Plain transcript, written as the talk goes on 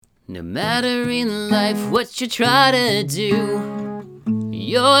No matter in life what you try to do,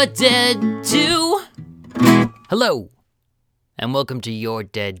 you're dead too. Hello, and welcome to You're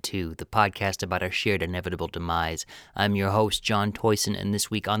Dead Too, the podcast about our shared inevitable demise. I'm your host, John Toyson, and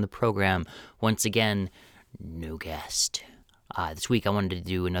this week on the program, once again, no guest. This week I wanted to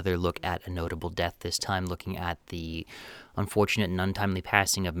do another look at a notable death, this time looking at the unfortunate and untimely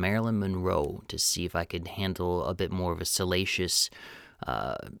passing of Marilyn Monroe, to see if I could handle a bit more of a salacious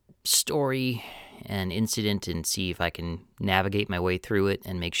story and incident and see if I can navigate my way through it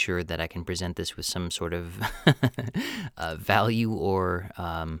and make sure that I can present this with some sort of value or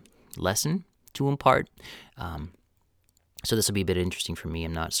lesson to impart. So this will be a bit interesting for me.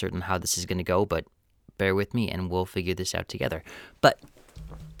 I'm not certain how this is going to go, but bear with me and we'll figure this out together. But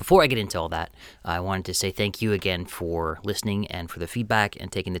before I get into all that, I wanted to say thank you again for listening and for the feedback and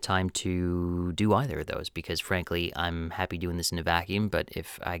taking the time to do either of those, because frankly, I'm happy doing this in a vacuum, but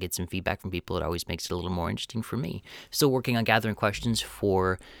if I get some feedback from people, it always makes it a little more interesting for me. Still working on gathering questions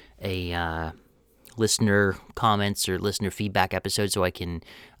for a listener comments or listener feedback episode so I can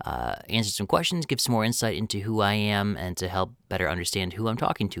answer some questions, give some more insight into who I am, and to help better understand who I'm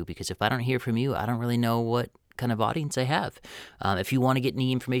talking to, because if I don't hear from you, I don't really know what kind of audience I have. If you want to get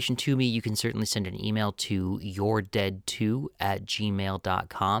any information to me, you can certainly send an email to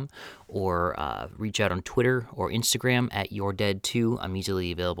yourdead2@gmail.com or reach out on Twitter or Instagram at yourdead2. I'm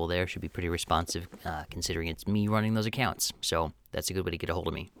easily available there. Should be pretty responsive considering it's me running those accounts. So that's a good way to get a hold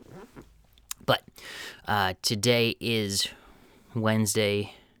of me. But today is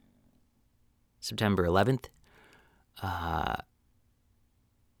Wednesday, September 11th.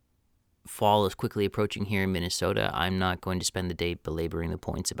 Fall is quickly approaching here in Minnesota. I'm not going to spend the day belaboring the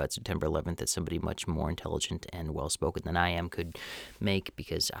points about September 11th that somebody much more intelligent and well-spoken than I am could make,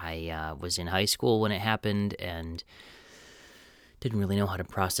 because I was in high school when it happened and didn't really know how to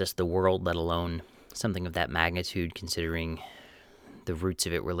process the world, let alone something of that magnitude, considering the roots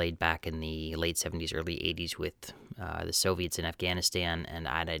of it were laid back in the late 70s, early 80s with the Soviets in Afghanistan, and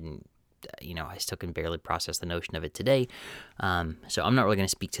I still can barely process the notion of it today. So I'm not really going to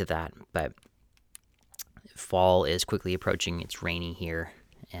speak to that, but fall is quickly approaching. It's rainy here,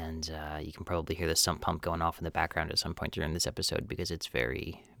 and you can probably hear the sump pump going off in the background at some point during this episode because it's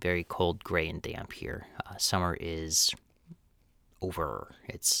very, very cold, gray, and damp here. Summer is over.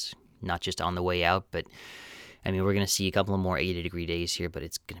 It's not just on the way out, but I mean, we're going to see a couple of more 80-degree days here, but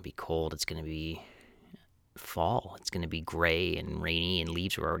it's going to be cold. It's going to be fall. It's going to be gray and rainy, and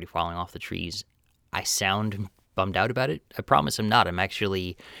leaves are already falling off the trees. I sound bummed out about it. I promise I'm not. I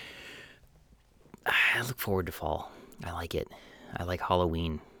look forward to fall. I like it. I like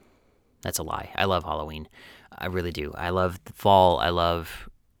Halloween. That's a lie. I love Halloween. I really do. I love the fall. I love,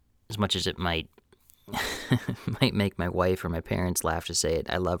 as much as it might make my wife or my parents laugh to say it,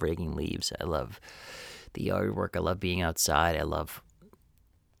 I love raking leaves. I love the yard work. I love being outside. I love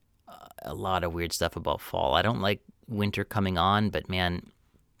a lot of weird stuff about fall. I don't like winter coming on, but man,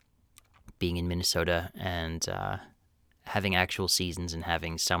 being in Minnesota and having actual seasons and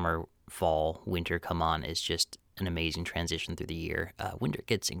having summer, fall, winter come on is just an amazing transition through the year. Winter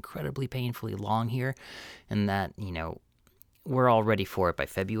gets incredibly painfully long here, and that, we're all ready for it by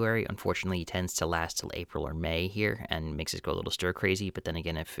February. Unfortunately, it tends to last till April or May here and makes us go a little stir crazy. But then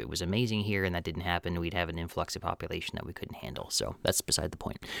again, if it was amazing here and that didn't happen, we'd have an influx of population that we couldn't handle. So that's beside the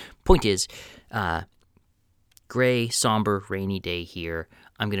point. Point is, gray, somber, rainy day here.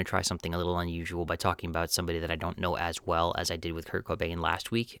 I'm going to try something a little unusual by talking about somebody that I don't know as well as I did with Kurt Cobain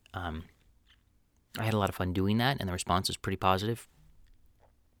last week. I had a lot of fun doing that, and the response was pretty positive.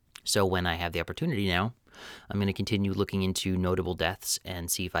 So when I have the opportunity now, I'm going to continue looking into notable deaths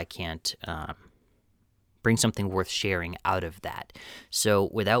and see if I can't bring something worth sharing out of that. So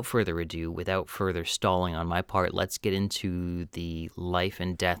without further ado, without further stalling on my part, let's get into the life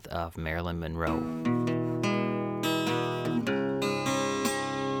and death of Marilyn Monroe.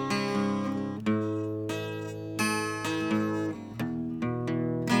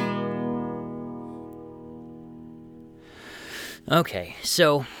 Okay,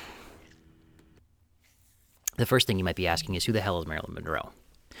 so the first thing you might be asking is, who the hell is Marilyn Monroe?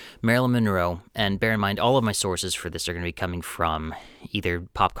 Marilyn Monroe, and bear in mind, all of my sources for this are going to be coming from either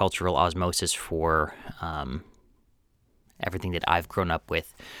pop cultural osmosis for everything that I've grown up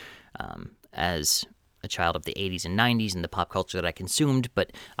with as a child of the 80s and 90s and the pop culture that I consumed,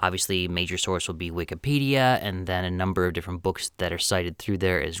 but obviously major source will be Wikipedia, and then a number of different books that are cited through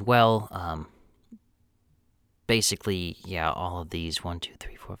there as well. Basically, all of these, 1, 2,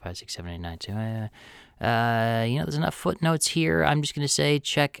 3, 4, 5, 6, 7, 8, 9, 10, there's enough footnotes here. I'm just going to say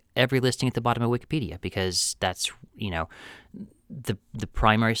check every listing at the bottom of Wikipedia, because that's, the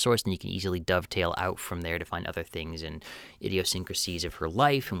primary source, and you can easily dovetail out from there to find other things and idiosyncrasies of her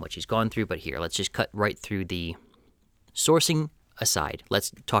life and what she's gone through. But here, let's just cut right through the sourcing aside.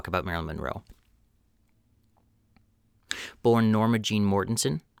 Let's talk about Marilyn Monroe. Born Norma Jean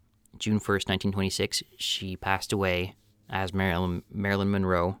Mortensen, June 1st, 1926. She passed away as Marilyn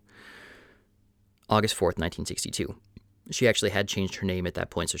Monroe August 4th, 1962. She actually had changed her name at that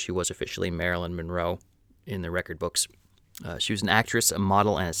point, so she was officially Marilyn Monroe in the record books. She was an actress, a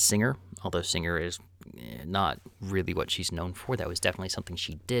model, and a singer, although singer is not really what she's known for. That was definitely something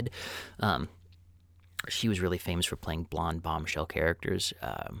she did. She was really famous for playing blonde bombshell characters,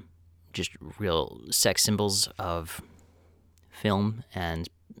 just real sex symbols of film and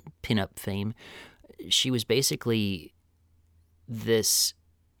pinup fame. She was basically this...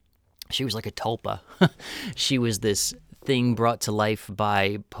 She was like a tulpa. She was this thing brought to life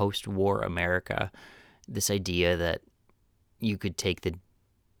by post-war America. This idea that you could take the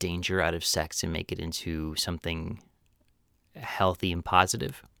danger out of sex and make it into something healthy and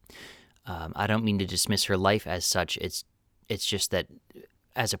positive. I don't mean to dismiss her life as such. It's just that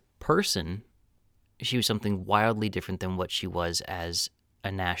as a person, she was something wildly different than what she was as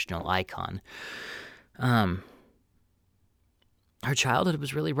a national icon. Her childhood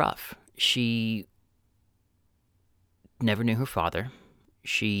was really rough. She never knew her father.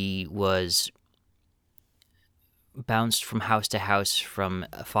 She was bounced from house to house from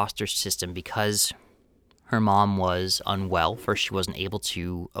a foster system because her mom was unwell. First, she wasn't able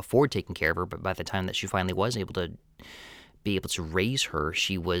to afford taking care of her, but by the time that she finally was able to raise her,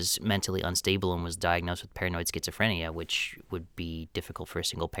 she was mentally unstable and was diagnosed with paranoid schizophrenia, which would be difficult for a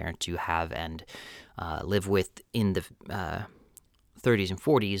single parent to have and live with in the 30s and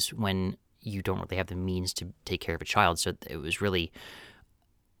 40s when you don't really have the means to take care of a child. So it was really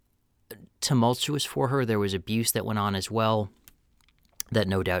tumultuous for her. There was abuse that went on as well that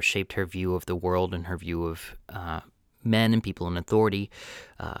no doubt shaped her view of the world and her view of men and people in authority.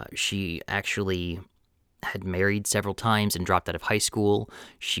 She actually had married several times and dropped out of high school.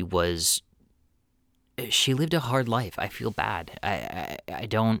 She lived a hard life. I feel bad.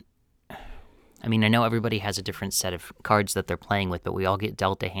 I mean, I know everybody has a different set of cards that they're playing with, but we all get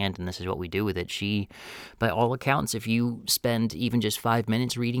dealt a hand, and this is what we do with it. She, by all accounts, if you spend even just 5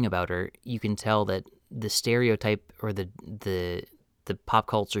 minutes reading about her, you can tell that the stereotype or the pop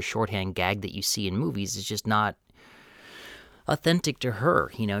culture shorthand gag that you see in movies is just not authentic to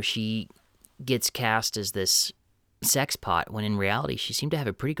her. You know, she gets cast as this sex pot when in reality she seemed to have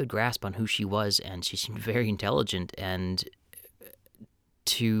a pretty good grasp on who she was, and she seemed very intelligent. And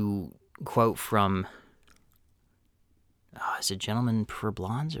to quote from, is it Gentlemen Prefer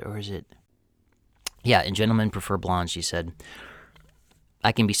Blondes, or is it... Yeah, in Gentlemen Prefer Blondes, she said,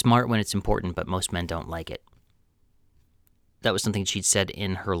 "I can be smart when it's important, but most men don't like it." That was something she'd said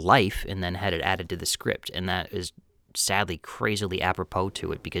in her life and then had it added to the script, and that is sadly crazily apropos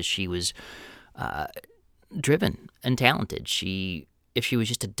to it because she was driven and talented. If she was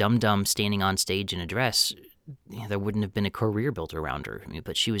just a dum-dum standing on stage in a dress, there wouldn't have been a career built around her.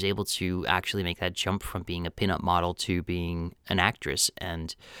 But she was able to actually make that jump from being a pinup model to being an actress,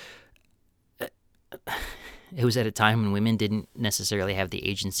 and it was at a time when women didn't necessarily have the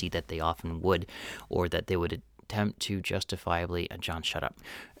agency that they often would, or that they would attempt to justifiably... John, shut up.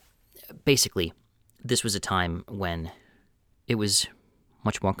 Basically, this was a time when it was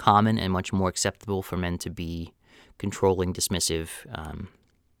much more common and much more acceptable for men to be controlling, dismissive,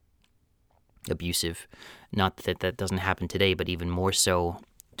 abusive. Not that that doesn't happen today, but even more so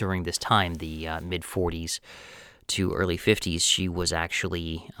during this time, the mid-40s to early 50s. She was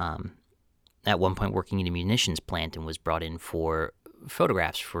actually at one point working in a munitions plant and was brought in for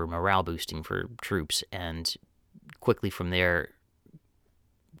photographs for morale boosting for troops, and quickly from there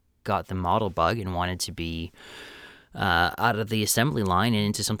got the model bug and wanted to be out of the assembly line and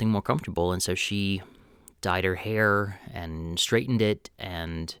into something more comfortable. And so she dyed her hair and straightened it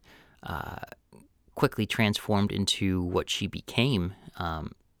and quickly transformed into what she became.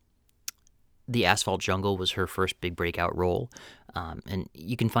 The Asphalt Jungle was her first big breakout role, and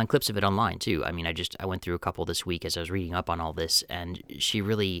you can find clips of it online too. I mean, I went through a couple this week as I was reading up on all this, and she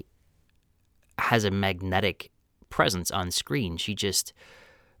really has a magnetic presence on screen. She just...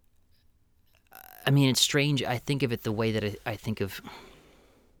 I mean, it's strange. I think of it the way that I think of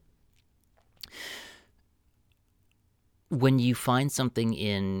when you find something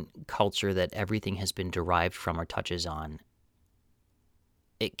in culture that everything has been derived from or touches on.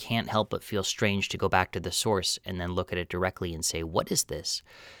 It can't help but feel strange to go back to the source and then look at it directly and say, what is this?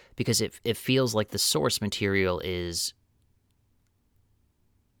 Because it feels like the source material is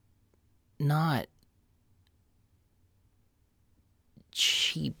not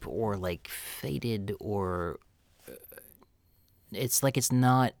cheap or like faded, or it's like it's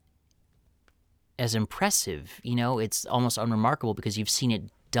not as impressive, it's almost unremarkable because you've seen it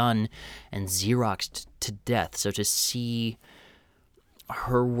done and Xeroxed to death. So to see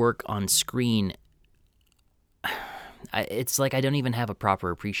her work on screen, it's like I don't even have a proper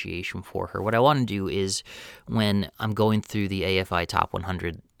appreciation for her. What I want to do is, when I'm going through the AFI Top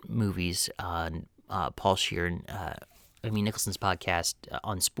 100 movies on Paul Scheer and Amy Nicholson's podcast,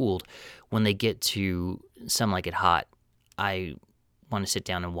 Unspooled, when they get to Some Like It Hot, I want to sit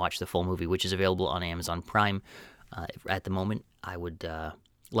down and watch the full movie, which is available on Amazon Prime at the moment. I would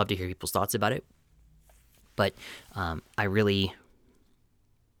love to hear people's thoughts about it. But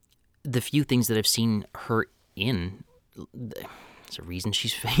the few things that I've seen her in, there's a reason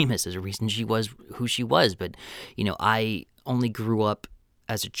she's famous. There's a reason she was who she was. But, I only grew up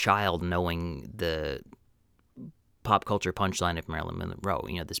as a child knowing the pop culture punchline of Marilyn Monroe.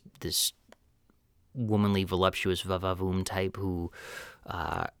 This womanly, voluptuous, va-va-voom type who,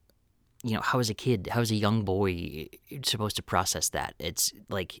 how is a young boy supposed to process that? It's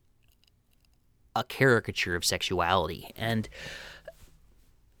like a caricature of sexuality. And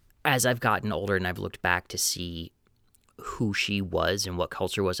as I've gotten older and I've looked back to see who she was and what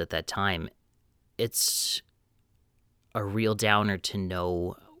culture was at that time, it's a real downer to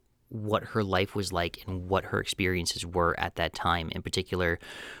know what her life was like and what her experiences were at that time. In particular,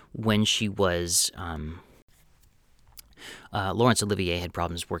 when she was... Laurence Olivier had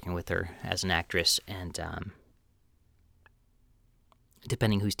problems working with her as an actress, and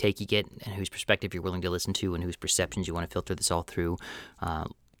depending whose take you get and whose perspective you're willing to listen to and whose perceptions you want to filter this all through,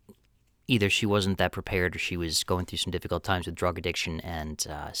 either she wasn't that prepared or she was going through some difficult times with drug addiction and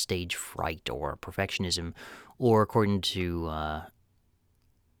stage fright or perfectionism, or according to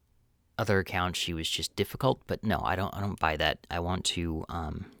other accounts, she was just difficult. But no, I don't buy that. I want to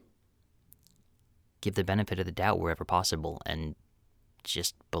give the benefit of the doubt wherever possible and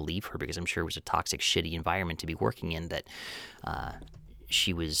just believe her, because I'm sure it was a toxic, shitty environment to be working in, that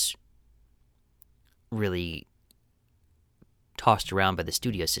she was really tossed around by the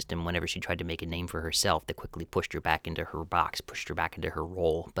studio system whenever she tried to make a name for herself, that quickly pushed her back into her box, pushed her back into her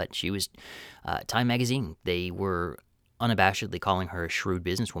role. But she was, Time magazine, they were unabashedly calling her a shrewd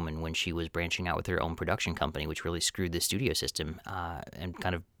businesswoman when she was branching out with her own production company, which really screwed the studio system and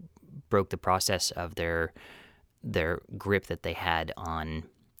kind of broke the process of their grip that they had on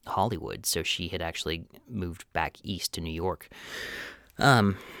Hollywood. So she had actually moved back east to New York.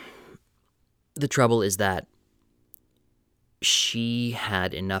 The trouble is that she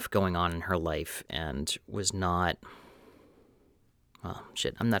had enough going on in her life and was not... Well,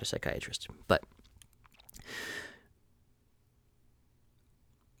 shit, I'm not a psychiatrist, but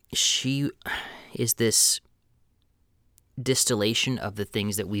she is this distillation of the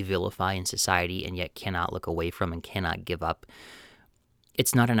things that we vilify in society and yet cannot look away from and cannot give up.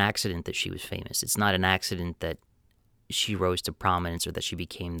 It's not an accident that she was famous. It's not an accident that she rose to prominence or that she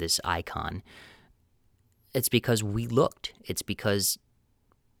became this icon. It's because we looked. It's because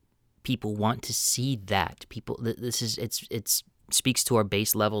people want to see that. It speaks to our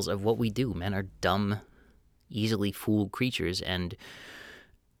base levels of what we do. Men are dumb, easily fooled creatures, and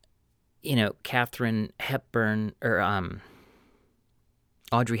Katharine Hepburn, or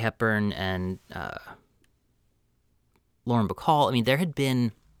Audrey Hepburn and Lauren Bacall, I mean, there had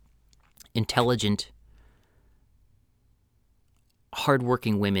been intelligent,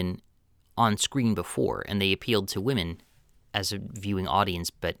 hardworking women on screen before, and they appealed to women as a viewing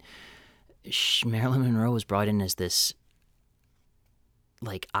audience, but Marilyn Monroe was brought in as this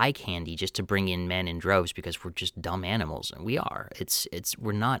like eye candy just to bring in men in droves because we're just dumb animals, and we are.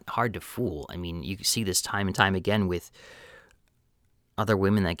 We're not hard to fool. I mean, you see this time and time again with other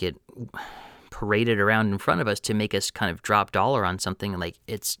women that get paraded around in front of us to make us kind of drop dollar on something. Like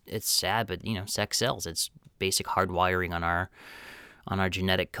it's sad, but sex sells. It's basic hardwiring on our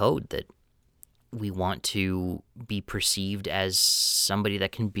genetic code that we want to be perceived as somebody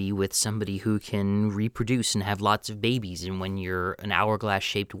that can be with somebody who can reproduce and have lots of babies. And when you're an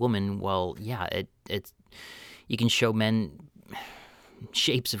hourglass-shaped woman, well, yeah, you can show men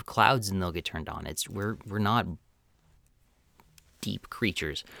shapes of clouds and they'll get turned on. We're not deep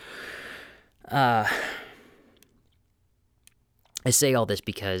creatures. I say all this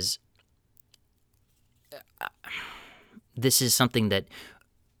because this is something that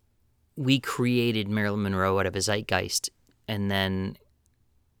we created Marilyn Monroe out of a zeitgeist and then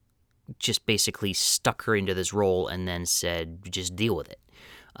just basically stuck her into this role and then said, just deal with it.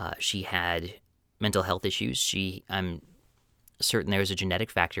 She had mental health issues. I'm certain there was a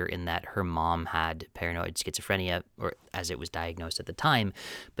genetic factor in that her mom had paranoid schizophrenia, or as it was diagnosed at the time,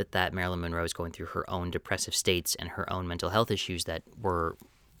 but that Marilyn Monroe was going through her own depressive states and her own mental health issues that were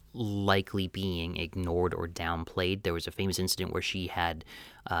likely being ignored or downplayed. There was a famous incident where she had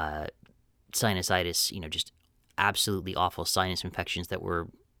sinusitis, just absolutely awful sinus infections that were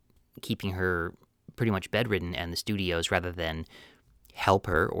keeping her pretty much bedridden, and the studios, rather than help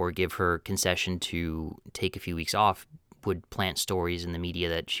her or give her concession to take a few weeks off, would plant stories in the media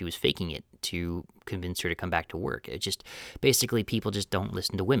that she was faking it to convince her to come back to work. It just, basically, people just don't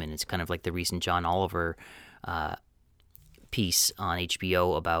listen to women. It's kind of like the recent John Oliver piece on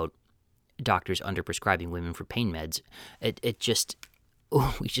HBO about doctors underprescribing women for pain meds. It just,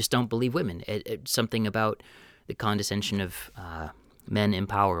 we just don't believe women. It's something about the condescension of men in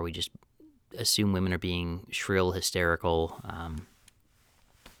power. We just assume women are being shrill, hysterical,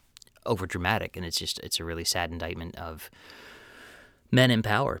 over dramatic, and it's a really sad indictment of men in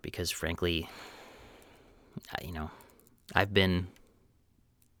power, because frankly, I've been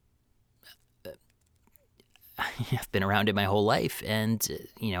around it my whole life, and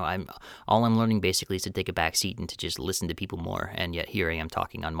I'm learning basically is to take a back seat and to just listen to people more, and yet here I am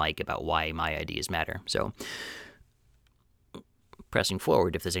talking on mic about why my ideas matter. So pressing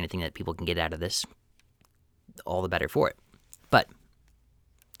forward, if there's anything that people can get out of this, all the better for it. But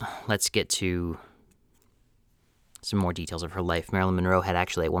let's get to some more details of her life. Marilyn Monroe had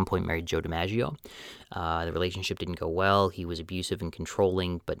actually at one point married Joe DiMaggio. The relationship didn't go well. He was abusive and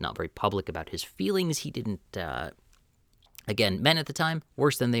controlling, but not very public about his feelings. He didn't, again, men at the time,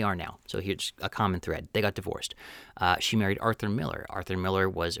 worse than they are now. So here's a common thread. They got divorced. She married Arthur Miller. Arthur Miller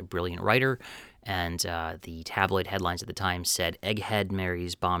was a brilliant writer, and the tabloid headlines at the time said, Egghead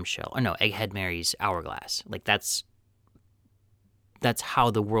marries bombshell. Or no, Egghead marries hourglass. Like, that's how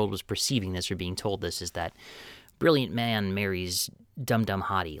the world was perceiving this or being told this, is that brilliant man marries dumb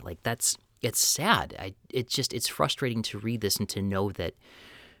hottie. Like, it's sad. It's frustrating to read this and to know that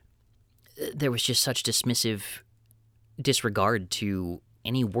there was just such dismissive disregard to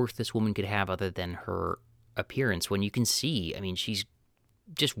any worth this woman could have other than her appearance, when you can see, she's,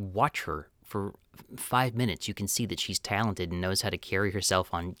 just watch her for 5 minutes, you can see that she's talented and knows how to carry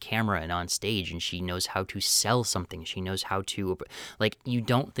herself on camera and on stage, and she knows how to sell something. She knows how to, you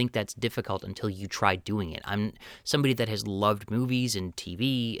don't think that's difficult until you try doing it. I'm somebody that has loved movies and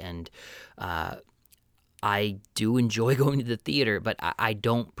TV, and I do enjoy going to the theater, but I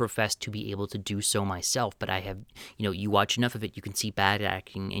don't profess to be able to do so myself. But I have, you watch enough of it, you can see bad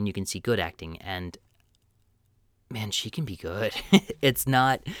acting and you can see good acting, and man, she can be good.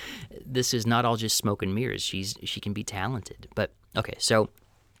 This is not all just smoke and mirrors. She can be talented. But okay, so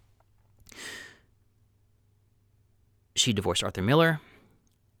she divorced Arthur Miller.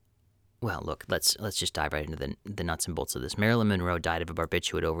 Well, look, let's just dive right into the nuts and bolts of this. Marilyn Monroe died of a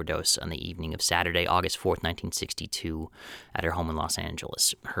barbiturate overdose on the evening of Saturday, August 4th, 1962, at her home in Los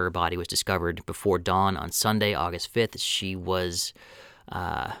Angeles. Her body was discovered before dawn on Sunday, August 5th. She was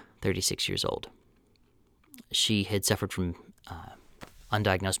 36 years old. She had suffered from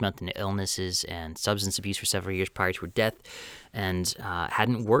undiagnosed mental illnesses and substance abuse for several years prior to her death, and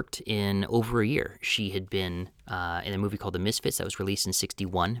hadn't worked in over a year. She had been in a movie called The Misfits that was released in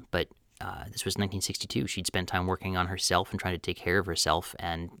 1961, but this was 1962. She'd spent time working on herself and trying to take care of herself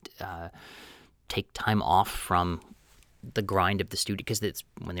and take time off from the grind of the studio, because it's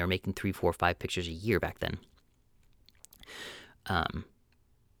when they were making 3, 4, 5 pictures a year back then.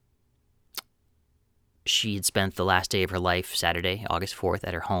 She had spent the last day of her life, Saturday, August 4th,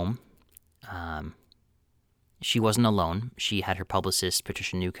 at her home. She wasn't alone. She had her publicist,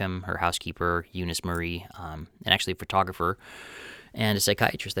 Patricia Newcomb, her housekeeper, Eunice Marie, and actually a photographer, and a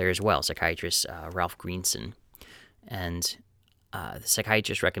psychiatrist there as well, psychiatrist Ralph Greenson. And the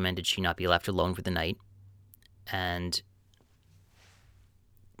psychiatrist recommended she not be left alone for the night. And,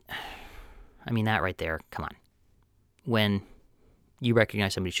 that right there, come on. When you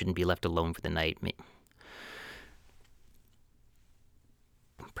recognize somebody shouldn't be left alone for the night,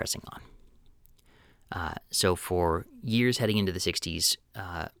 pressing on. So for years heading into the 60s,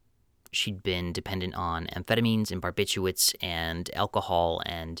 she'd been dependent on amphetamines and barbiturates and alcohol,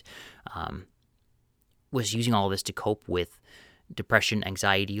 and was using all of this to cope with depression,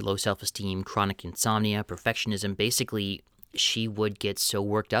 anxiety, low self-esteem, chronic insomnia, perfectionism. Basically, she would get so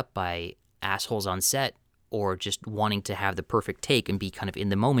worked up by assholes on set or just wanting to have the perfect take and be kind of in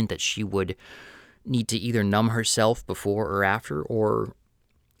the moment that she would need to either numb herself before or after, or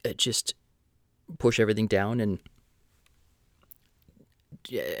just push everything down. And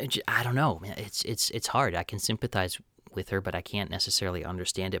I don't know, man. It's hard. I can sympathize with her, but I can't necessarily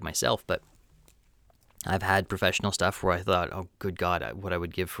understand it myself. But I've had professional stuff where I thought, oh, good God, what I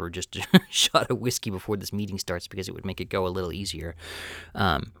would give for just a shot of whiskey before this meeting starts because it would make it go a little easier.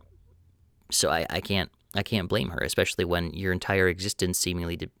 So I can't blame her, especially when your entire existence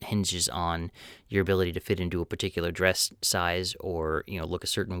seemingly hinges on your ability to fit into a particular dress size or look a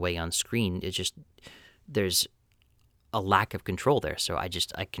certain way on screen. It's just there's a lack of control there. So I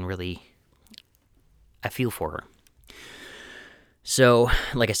feel for her. So,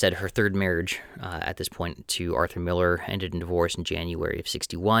 like I said, her third marriage at this point to Arthur Miller ended in divorce in January of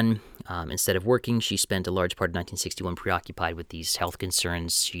 1961. Instead of working, she spent a large part of 1961 preoccupied with these health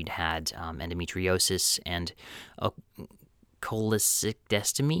concerns. She'd had endometriosis and a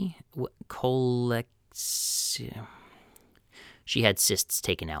cholecystectomy. She had cysts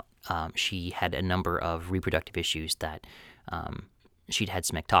taken out. She had a number of reproductive issues that she'd had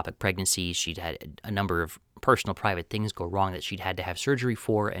some ectopic pregnancies. She'd had a number of personal, private things go wrong that she'd had to have surgery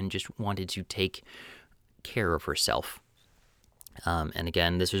for and just wanted to take care of herself. And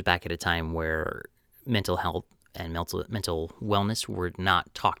again, this was back at a time where mental health and mental wellness were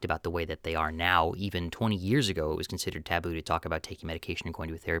not talked about the way that they are now. Even 20 years ago, it was considered taboo to talk about taking medication and going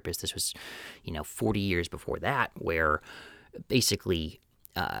to a therapist. This was, 40 years before that, where basically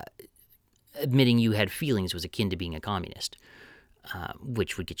admitting you had feelings was akin to being a communist,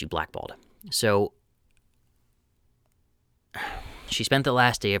 which would get you blackballed. So she spent the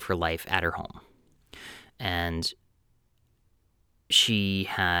last day of her life at her home, and she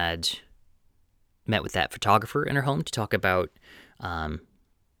had met with that photographer in her home to talk about a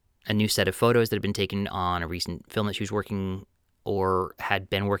new set of photos that had been taken on a recent film that she was working or had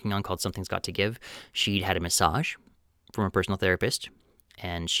been working on called Something's Got to Give. She'd had a massage from a personal therapist,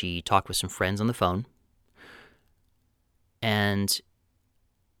 and she talked with some friends on the phone. And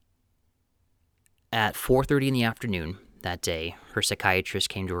at 4:30 in the afternoon that day, her psychiatrist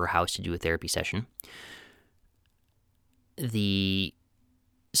came to her house to do a therapy session. The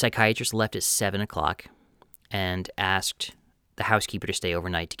psychiatrist left at 7 o'clock and asked the housekeeper to stay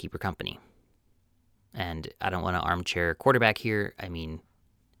overnight to keep her company. And I don't want to armchair quarterback here. I mean,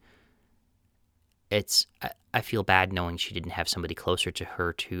 I feel bad knowing she didn't have somebody closer to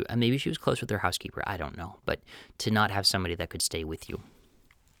her to, and maybe she was close with her housekeeper, I don't know, but to not have somebody that could stay with you.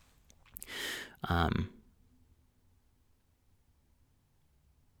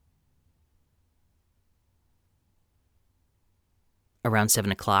 Around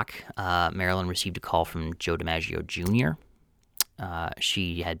 7 o'clock, Marilyn received a call from Joe DiMaggio Jr.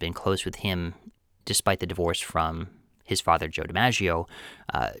 She had been close with him despite the divorce from his father, Joe DiMaggio.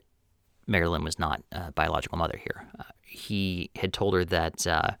 Marilyn was not a biological mother here. He had told her that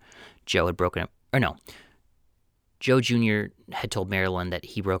Joe had broken up, or no, Joe Jr. had told Marilyn that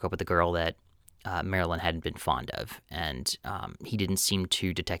he broke up with a girl that Marilyn hadn't been fond of, and he didn't seem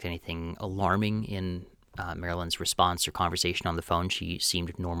to detect anything alarming in Marilyn's response or conversation on the phone. She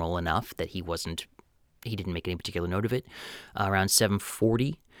seemed normal enough that he didn't make any particular note of it. Around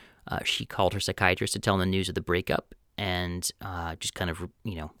 7:40, she called her psychiatrist to tell him the news of the breakup and just kind of,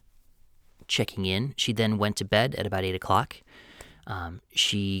 checking in. She then went to bed at about 8 o'clock.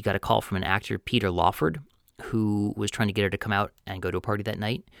 She got a call from an actor, Peter Lawford, who was trying to get her to come out and go to a party that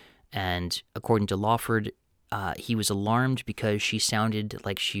night. And according to Lawford, he was alarmed because she sounded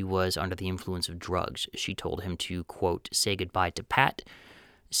like she was under the influence of drugs. She told him to, quote, say goodbye to Pat,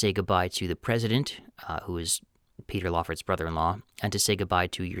 say goodbye to the president, who is Peter Lawford's brother-in-law, and to say goodbye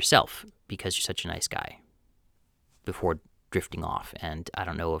to yourself because you're such a nice guy, before drifting off. And I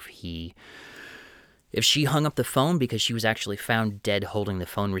don't know if she hung up the phone because she was actually found dead holding the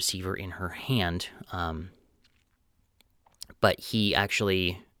phone receiver in her hand. But he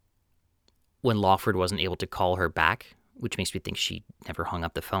actually, when Lawford wasn't able to call her back, which makes me think she never hung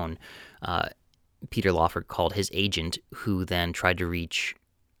up the phone, Peter Lawford called his agent, who then tried to reach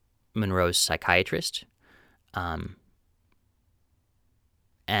Monroe's psychiatrist. And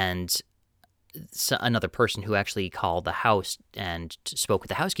another person who actually called the house and spoke with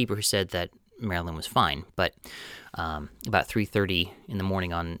the housekeeper, who said that Marilyn was fine. But about 3:30 in the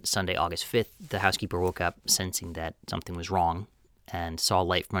morning on Sunday, August 5th, the housekeeper woke up sensing that something was wrong and saw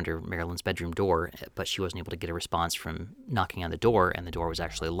light from under Marilyn's bedroom door, but she wasn't able to get a response from knocking on the door, and the door was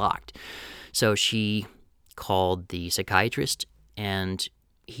actually locked. So she called the psychiatrist, and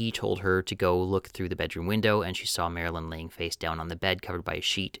he told her to go look through the bedroom window, and she saw Marilyn laying face down on the bed, covered by a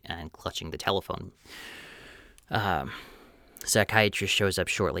sheet and clutching the telephone. Psychiatrist shows up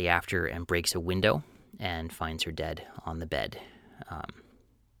shortly after and breaks a window and finds her dead on the bed.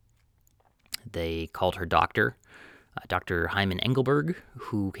 They called her doctor, Dr. Hyman Engelberg,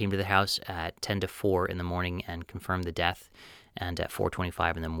 who came to the house at 10 to 4 in the morning and confirmed the death. And at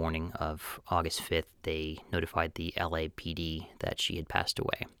 4:25 in the morning of August 5th, they notified the LAPD that she had passed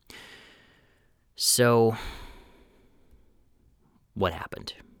away. So, what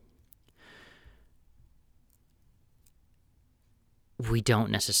happened? We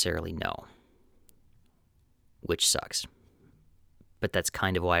don't necessarily know, which sucks. But that's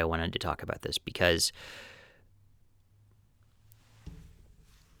kind of why I wanted to talk about this, because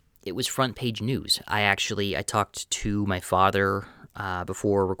it was front page news. I talked to my father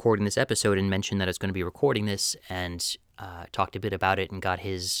before recording this episode and mentioned that I was going to be recording this, and talked a bit about it and got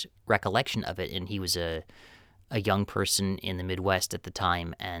his recollection of it. And he was a young person in the Midwest at the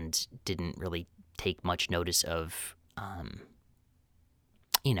time and didn't really take much notice of,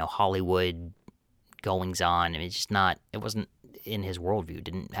 Hollywood goings on. I mean, it wasn't in his worldview.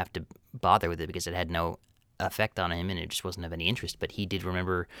 Didn't have to bother with it because it had no effect on him and it just wasn't of any interest. But he did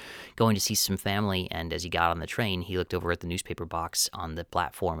remember going to see some family, and as he got on the train, he looked over at the newspaper box on the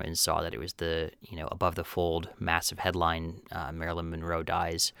platform and saw that it was the, above the fold, massive headline, Marilyn Monroe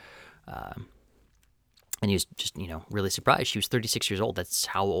dies. And he was just, really surprised. She was 36 years old. That's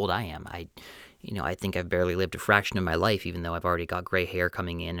how old I am. I think I've barely lived a fraction of my life, even though I've already got gray hair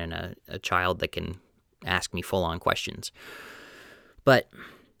coming in and a child that can ask me full-on questions. But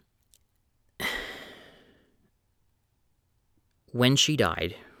when she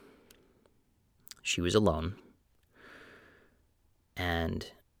died, she was alone and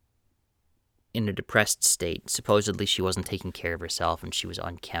in a depressed state. Supposedly she wasn't taking care of herself and she was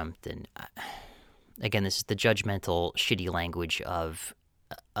unkempt. And again, this is the judgmental, shitty language of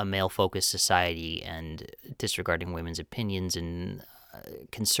a male-focused society and disregarding women's opinions and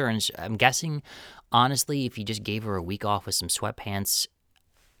concerns. I'm guessing, honestly, if you just gave her a week off with some sweatpants,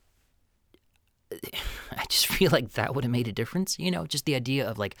 I just feel like that would have made a difference. Just the idea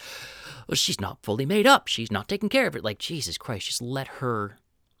of like, well, she's not fully made up. She's not taking care of it. Like, Jesus Christ, just let her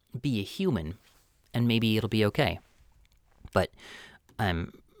be a human and maybe it'll be okay. But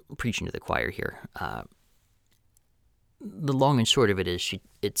I'm preaching to the choir here. The long and short of it is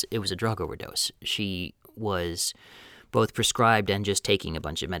it was a drug overdose. She was both prescribed and just taking a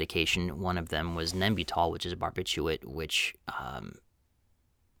bunch of medication. One of them was Nembutal, which is a barbiturate, which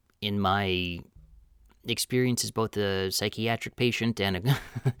in my experience as both a psychiatric patient and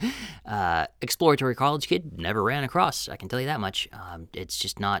a exploratory college kid, never ran across. I can tell you that much. It's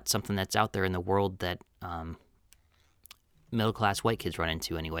just not something that's out there in the world that middle-class white kids run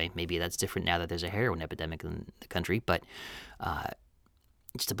into anyway. Maybe that's different now that there's a heroin epidemic in the country, but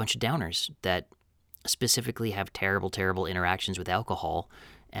just a bunch of downers that specifically have terrible, terrible interactions with alcohol.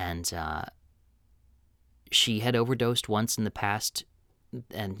 And she had overdosed once in the past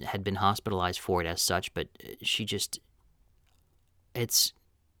and had been hospitalized for it as such, but she just, I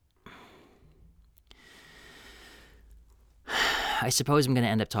suppose I'm going to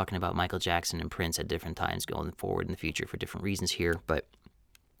end up talking about Michael Jackson and Prince at different times going forward in the future for different reasons here, but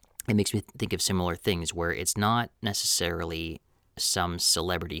it makes me think of similar things where it's not necessarily some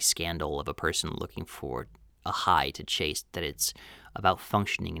celebrity scandal of a person looking for a high to chase, that it's about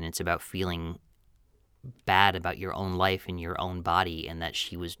functioning and it's about feeling bad about your own life and your own body, and that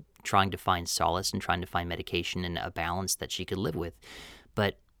she was trying to find solace and trying to find medication and a balance that she could live with.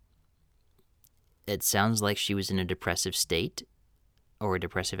 But it sounds like she was in a depressive state or a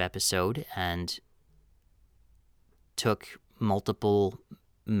depressive episode and took multiple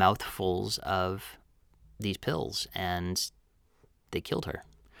mouthfuls of these pills and they killed her.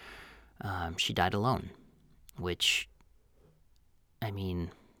 She died alone, which, I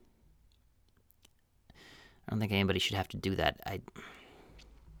mean, I don't think anybody should have to do that.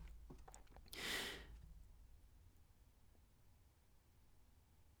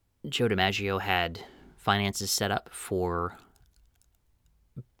 Joe DiMaggio had finances set up for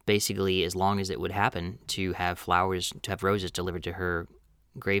basically as long as it would happen to have roses delivered to her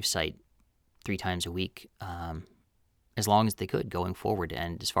gravesite 3 times a week, as long as they could going forward.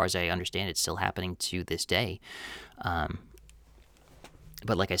 And as far as I understand, it's still happening to this day.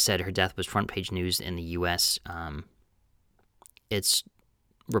 But like I said, her death was front page news in the U.S. It's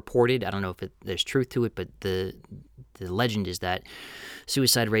reported, I don't know if there's truth to it, but the legend is that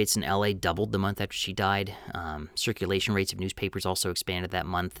suicide rates in L.A. doubled the month after she died. Circulation rates of newspapers also expanded that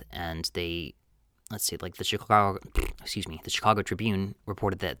month, and the Chicago Tribune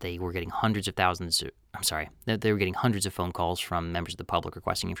reported that they were getting hundreds of phone calls from members of the public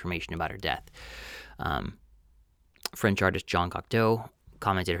requesting information about her death. French artist Jean Cocteau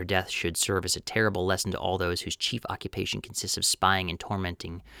commented her death should serve as a terrible lesson to all those whose chief occupation consists of spying and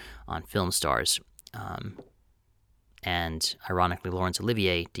tormenting on film stars. And ironically, Laurence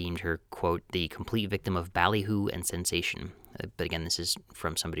Olivier deemed her, quote, the complete victim of ballyhoo and sensation. But again, this is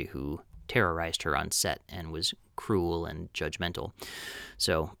from somebody who terrorized her on set and was cruel and judgmental.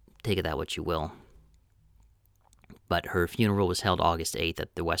 So take of that what you will. But her funeral was held August 8th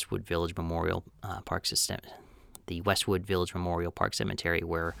at the Westwood Village Memorial Park Cemetery,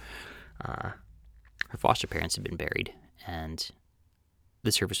 where her foster parents had been buried. And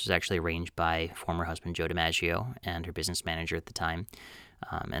the service was actually arranged by former husband Joe DiMaggio and her business manager at the time.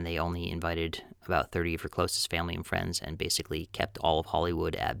 And they only invited about 30 of her closest family and friends, and basically kept all of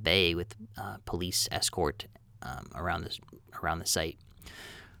Hollywood at bay with police escort around the site.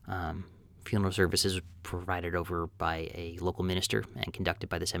 Funeral services were provided over by a local minister and conducted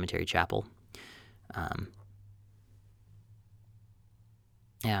by the cemetery chapel.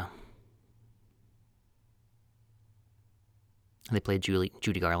 Yeah. They played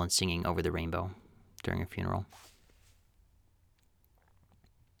Judy Garland singing Over the Rainbow during her funeral.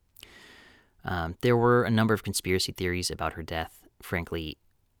 There were a number of conspiracy theories about her death. Frankly,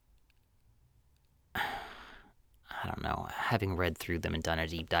 I don't know. Having read through them and done a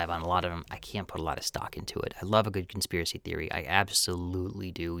deep dive on a lot of them, I can't put a lot of stock into it. I love a good conspiracy theory. I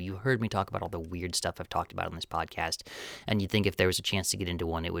absolutely do. You heard me talk about all the weird stuff I've talked about on this podcast, and you'd think if there was a chance to get into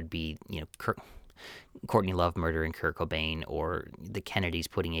one, it would be, Courtney Love murdering Kurt Cobain, or the Kennedys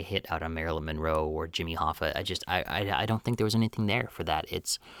putting a hit out on Marilyn Monroe, or Jimmy Hoffa. I don't think there was anything there for that.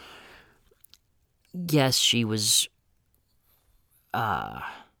 It's, yes, she was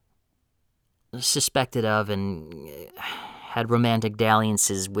suspected of and had romantic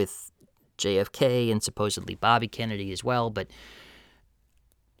dalliances with JFK and supposedly Bobby Kennedy as well, but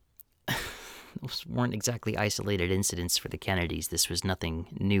those weren't exactly isolated incidents for the Kennedys. This was nothing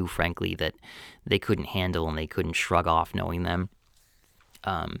new, frankly, that they couldn't handle and they couldn't shrug off knowing them.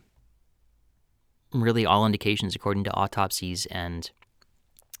 Really, all indications, according to autopsies and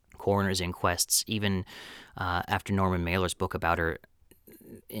coroner's inquests, even after Norman Mailer's book about her,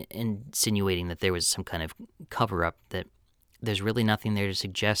 insinuating that there was some kind of cover-up, that there's really nothing there to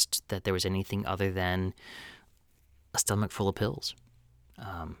suggest that there was anything other than a stomach full of pills.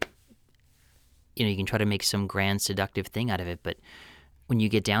 You can try to make some grand seductive thing out of it, but when you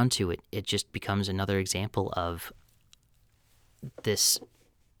get down to it, it just becomes another example of this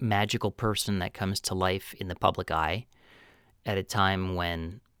magical person that comes to life in the public eye at a time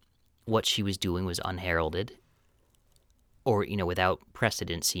when what she was doing was unheralded, or, without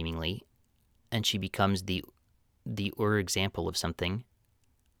precedent, seemingly, and she becomes the example of something,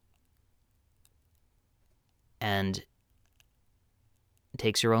 and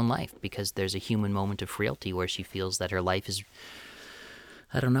takes her own life because there's a human moment of frailty where she feels that her life is,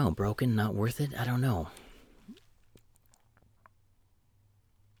 I don't know, broken, not worth it, I don't know.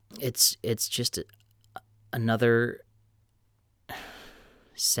 It's just another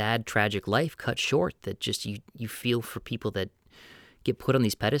sad, tragic life cut short that just you feel for people that get put on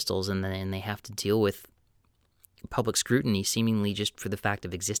these pedestals and then they have to deal with public scrutiny seemingly just for the fact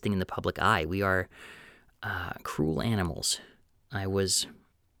of existing in the public eye. We are cruel animals. I was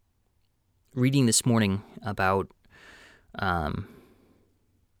reading this morning about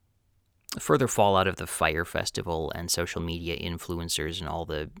further fallout of the Fyre Festival and social media influencers and all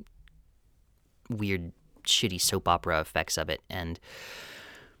the weird, shitty soap opera effects of it, and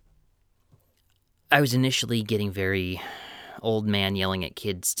I was initially getting very old man yelling at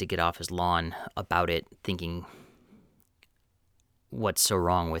kids to get off his lawn about it, thinking, what's so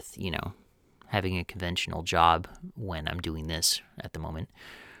wrong with, having a conventional job when I'm doing this at the moment.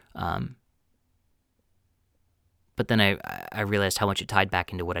 But then I realized how much it tied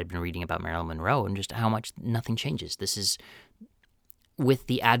back into what I'd been reading about Marilyn Monroe and just how much nothing changes. This is, with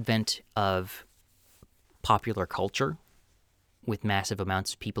the advent of popular culture, with massive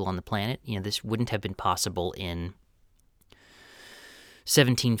amounts of people on the planet, this wouldn't have been possible in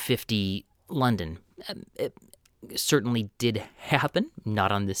 1750 London. It certainly did happen,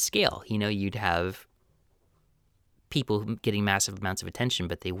 not on this scale. You'd have people getting massive amounts of attention,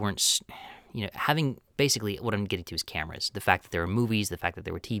 but they weren't, having, basically what I'm getting to is cameras. The fact that there were movies, the fact that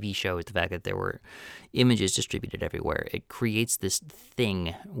there were TV shows, the fact that there were images distributed everywhere. It creates this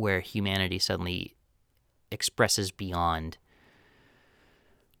thing where humanity suddenly expresses beyond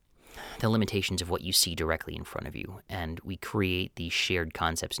the limitations of what you see directly in front of you, and we create these shared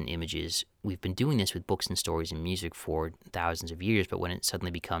concepts and images. We've been doing this with books and stories and music for thousands of years, but when it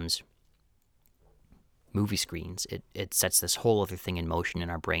suddenly becomes movie screens, it sets this whole other thing in motion in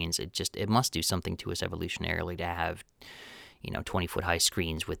our brains. It must do something to us evolutionarily to have 20-foot high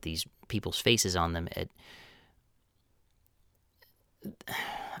screens with these people's faces on them.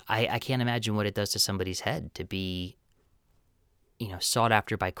 I can't imagine what it does to somebody's head to be sought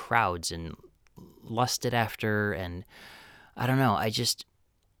after by crowds and lusted after. And I don't know,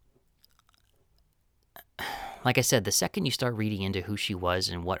 like I said, the second you start reading into who she was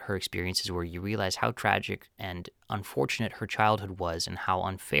and what her experiences were, you realize how tragic and unfortunate her childhood was and how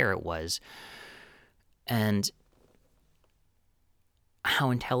unfair it was, and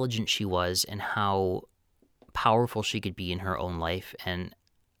how intelligent she was and how powerful she could be in her own life. And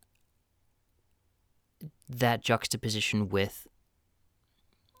that juxtaposition with,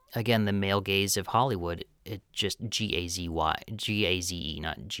 again, the male gaze of Hollywood, it just Gaze, not Gays,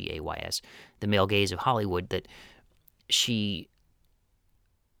 the male gaze of Hollywood, that she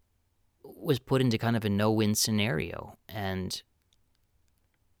was put into kind of a no-win scenario. And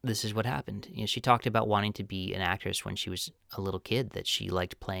this is what happened. She talked about wanting to be an actress when she was a little kid, that she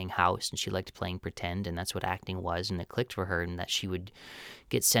liked playing house and she liked playing pretend, and that's what acting was, and it clicked for her, and that she would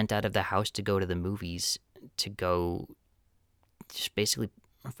get sent out of the house to go to the movies, to go just basically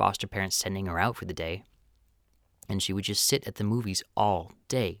her foster parents sending her out for the day. And she would just sit at the movies all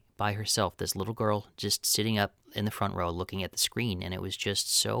day by herself, this little girl just sitting up in the front row looking at the screen. And it was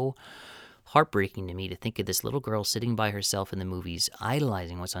just so heartbreaking to me to think of this little girl sitting by herself in the movies,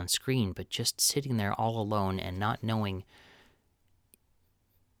 idolizing what's on screen, but just sitting there all alone and not knowing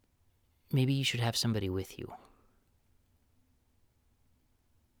maybe you should have somebody with you.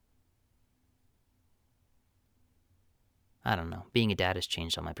 I don't know. Being a dad has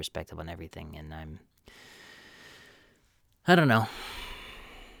changed all my perspective on everything, and I don't know.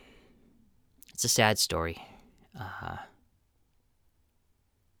 It's a sad story.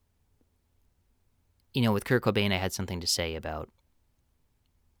 With Kurt Cobain, I had something to say about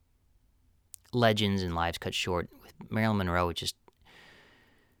legends and lives cut short. With Marilyn Monroe,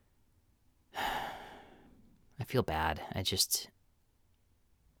 I feel bad. I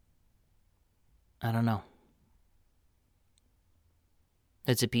don't know.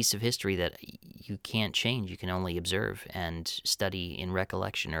 It's a piece of history that you can't change. You can only observe and study in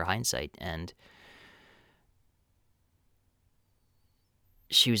recollection or hindsight. And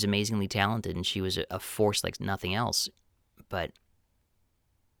she was amazingly talented, and she was a force like nothing else. But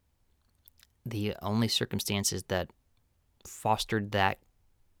the only circumstances that fostered that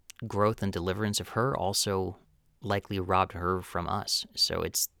growth and deliverance of her also likely robbed her from us. So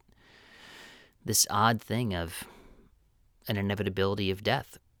it's this odd thing of an inevitability of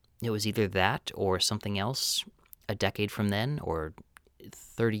death. It was either that or something else a decade from then, or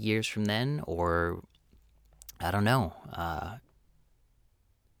 30 years from then, or I don't know.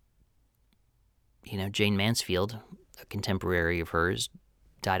 Jane Mansfield, a contemporary of hers,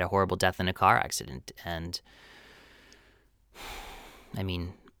 died a horrible death in a car accident. And I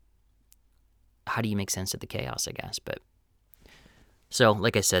mean, how do you make sense of the chaos, I guess? But so,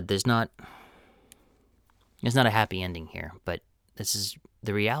 like I said, there's not a happy ending here, but this is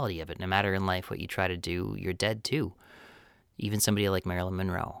the reality of it. No matter in life what you try to do, you're dead too. Even somebody like Marilyn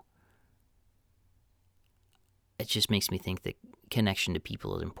Monroe. It just makes me think that connection to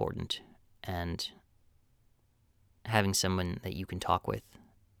people is important, and having someone that you can talk with.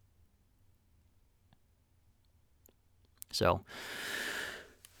 So,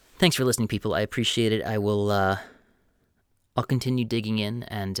 thanks for listening, people. I appreciate it. I'll continue digging in,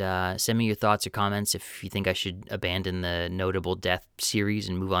 and send me your thoughts or comments if you think I should abandon the Notable Death series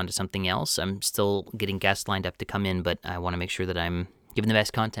and move on to something else. I'm still getting guests lined up to come in, but I want to make sure that I'm giving the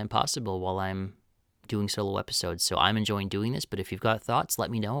best content possible while I'm doing solo episodes. So I'm enjoying doing this, but if you've got thoughts, let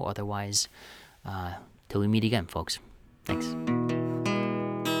me know. Otherwise, till we meet again, folks. Thanks.